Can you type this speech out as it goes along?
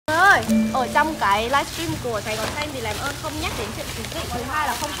Ở trong cái livestream của Sài Gòn Xanh thì làm ơn không nhắc đến chuyện thú vị. Thứ hai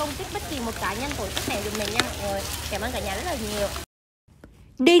là không công kích bất kỳ một cá nhân tổ chức nào giùm mình nha mọi người. Cảm ơn cả nhà rất là nhiều.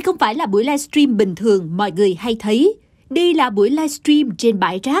 Đây không phải là buổi livestream bình thường mọi người hay thấy. Đây là buổi livestream trên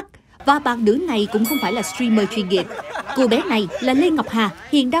bãi rác. Và bạn nữ này cũng không phải là streamer chuyên nghiệp. Cô bé này là Lê Ngọc Hà,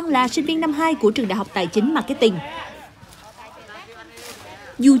 hiện đang là sinh viên năm 2 của trường Đại học Tài chính Marketing.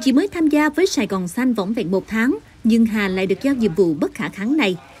 Dù chỉ mới tham gia với Sài Gòn Xanh vỏn vẹn 1 tháng, nhưng Hà lại được giao nhiệm vụ bất khả kháng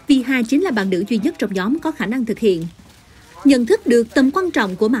này vì Hà chính là bạn nữ duy nhất trong nhóm có khả năng thực hiện. Nhận thức được tầm quan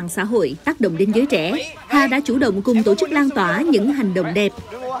trọng của mạng xã hội tác động đến giới trẻ, Hà đã chủ động cùng tổ chức lan tỏa những hành động đẹp.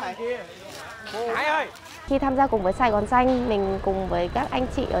 Khi tham gia cùng với Sài Gòn Xanh, mình cùng với các anh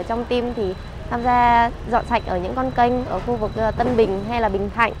chị ở trong team thì tham gia dọn sạch ở những con kênh ở khu vực Tân Bình hay là Bình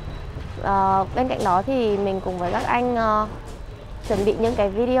Thạnh. Bên cạnh đó thì mình cùng với các anh chuẩn bị những cái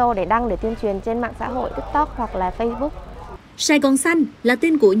video để đăng để tuyên truyền trên mạng xã hội TikTok hoặc là Facebook. Sài Gòn Xanh là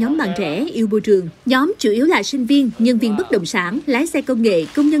tên của nhóm bạn trẻ yêu môi trường. Nhóm chủ yếu là sinh viên, nhân viên bất động sản, lái xe công nghệ,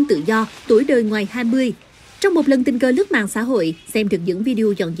 công nhân tự do, tuổi đời ngoài 20. Trong một lần tình cờ lướt mạng xã hội, xem được những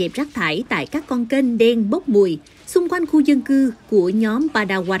video dọn dẹp rác thải tại các con kênh đen bốc mùi xung quanh khu dân cư của nhóm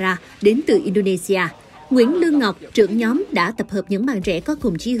Padawara đến từ Indonesia. Nguyễn Lương Ngọc, trưởng nhóm đã tập hợp những bạn trẻ có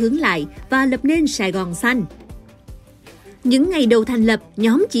cùng chí hướng lại và lập nên Sài Gòn Xanh. Những ngày đầu thành lập,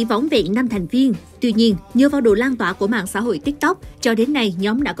 nhóm chỉ vỏn vẹn 5 thành viên. Tuy nhiên, nhờ vào độ lan tỏa của mạng xã hội TikTok, cho đến nay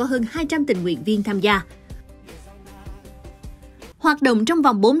nhóm đã có hơn 200 tình nguyện viên tham gia. Hoạt động trong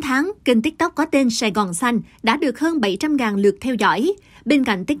vòng 4 tháng, kênh TikTok có tên Sài Gòn Xanh đã được hơn 700.000 lượt theo dõi. Bên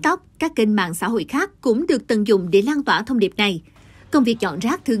cạnh TikTok, các kênh mạng xã hội khác cũng được tận dụng để lan tỏa thông điệp này. Công việc dọn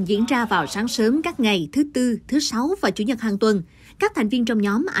rác thường diễn ra vào sáng sớm các ngày thứ Tư, thứ Sáu và Chủ nhật hàng tuần. Các thành viên trong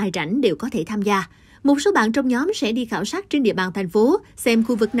nhóm ai rảnh đều có thể tham gia. Một số bạn trong nhóm sẽ đi khảo sát trên địa bàn thành phố, xem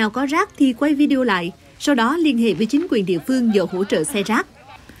khu vực nào có rác thì quay video lại, sau đó liên hệ với chính quyền địa phương nhờ hỗ trợ xe rác.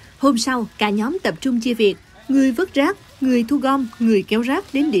 Hôm sau, cả nhóm tập trung chia việc, người vớt rác, người thu gom, người kéo rác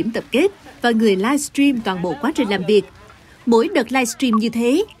đến điểm tập kết và người livestream toàn bộ quá trình làm việc. Mỗi đợt livestream như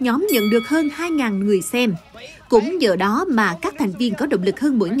thế, nhóm nhận được hơn 2.000 người xem. Cũng nhờ đó mà các thành viên có động lực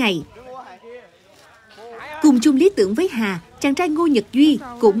hơn mỗi ngày. Cùng chung lý tưởng với Hà, chàng trai Ngô Nhật Duy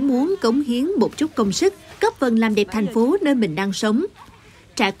cũng muốn cống hiến một chút công sức, góp phần làm đẹp thành phố nơi mình đang sống.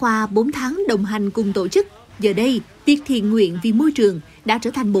 Trải qua 4 tháng đồng hành cùng tổ chức, giờ đây, việc thiện nguyện vì môi trường đã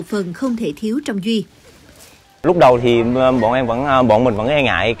trở thành một phần không thể thiếu trong Duy. Lúc đầu thì bọn mình vẫn e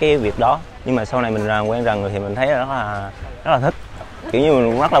ngại cái việc đó, nhưng mà sau này mình quen dần rồi thì mình thấy rất là thích. Kiểu như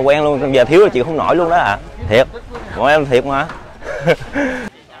mình rất là quen luôn, giờ thiếu là chịu không nổi luôn đó ạ. Thiệt, bọn em thiệt mà.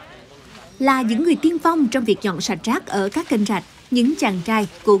 Là những người tiên phong trong việc dọn sạch rác ở các kênh rạch, những chàng trai,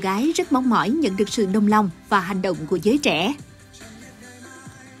 cô gái rất mong mỏi nhận được sự đồng lòng và hành động của giới trẻ.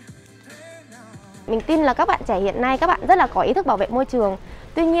 Mình tin là các bạn trẻ hiện nay các bạn rất là có ý thức bảo vệ môi trường.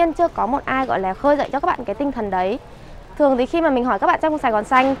 Tuy nhiên chưa có một ai gọi là khơi dậy cho các bạn cái tinh thần đấy. Thường thì khi mà mình hỏi các bạn trong Sài Gòn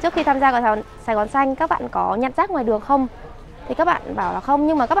Xanh, trước khi tham gia vào Sài Gòn Xanh các bạn có nhặt rác ngoài đường không? Thì các bạn bảo là không,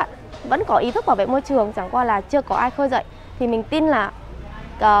 nhưng mà các bạn vẫn có ý thức bảo vệ môi trường, chẳng qua là chưa có ai khơi dậy. Thì mình tin là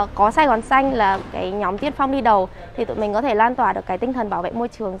có Sài Gòn Xanh là cái nhóm tiên phong đi đầu thì tụi mình có thể lan tỏa được cái tinh thần bảo vệ môi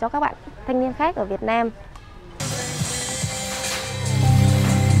trường cho các bạn thanh niên khác ở Việt Nam.